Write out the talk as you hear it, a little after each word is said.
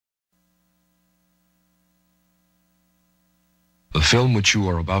The film which you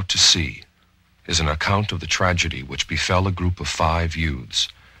are about to see is an account of the tragedy which befell a group of 5 youths,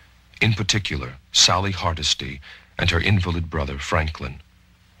 in particular, Sally Hardesty and her invalid brother, Franklin.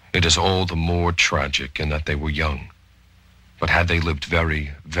 It is all the more tragic in that they were young. But had they lived very,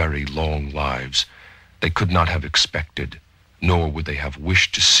 very long lives, they could not have expected, nor would they have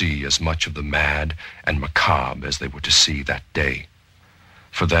wished to see as much of the mad and macabre as they were to see that day.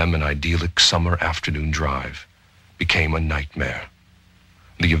 For them, an idyllic summer afternoon drive became a nightmare.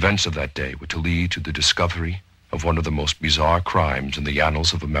 The events of that day were to lead to the discovery of one of the most bizarre crimes in the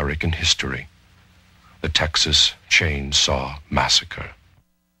annals of American history, the Texas Chainsaw Massacre.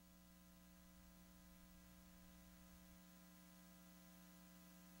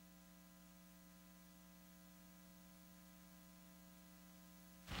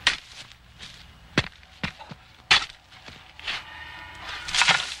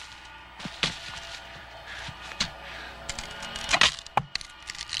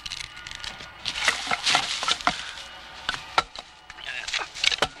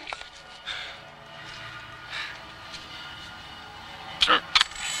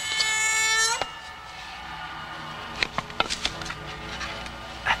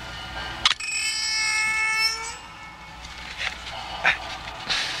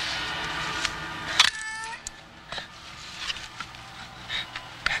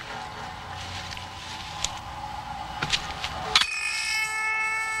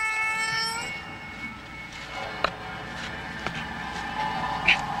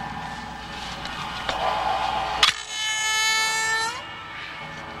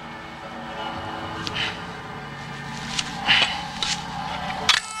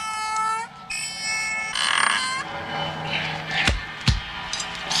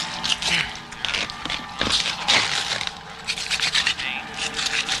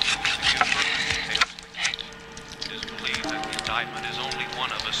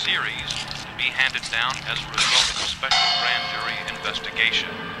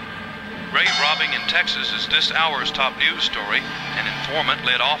 This hour's top news story. An informant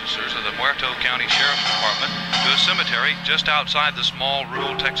led officers of the Muerto County Sheriff's Department to a cemetery just outside the small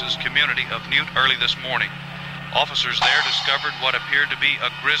rural Texas community of Newt early this morning. Officers there discovered what appeared to be a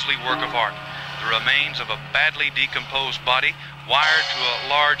grisly work of art, the remains of a badly decomposed body wired to a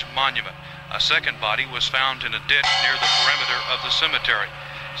large monument. A second body was found in a ditch near the perimeter of the cemetery.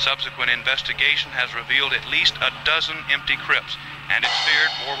 Subsequent investigation has revealed at least a dozen empty crypts, and it's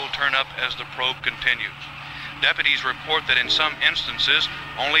feared more will turn up as the probe continues. Deputies report that in some instances,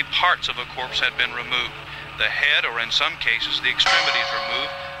 only parts of a corpse had been removed. The head, or in some cases, the extremities removed,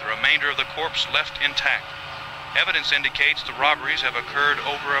 the remainder of the corpse left intact. Evidence indicates the robberies have occurred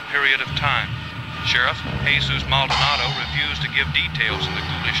over a period of time. Sheriff Jesus Maldonado refused to give details in the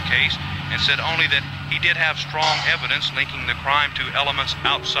ghoulish case and said only that he did have strong evidence linking the crime to elements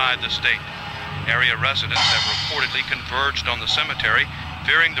outside the state. Area residents have reportedly converged on the cemetery,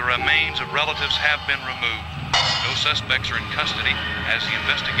 fearing the remains of relatives have been removed. No suspects are in custody as the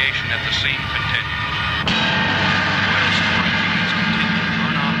investigation at the scene continues.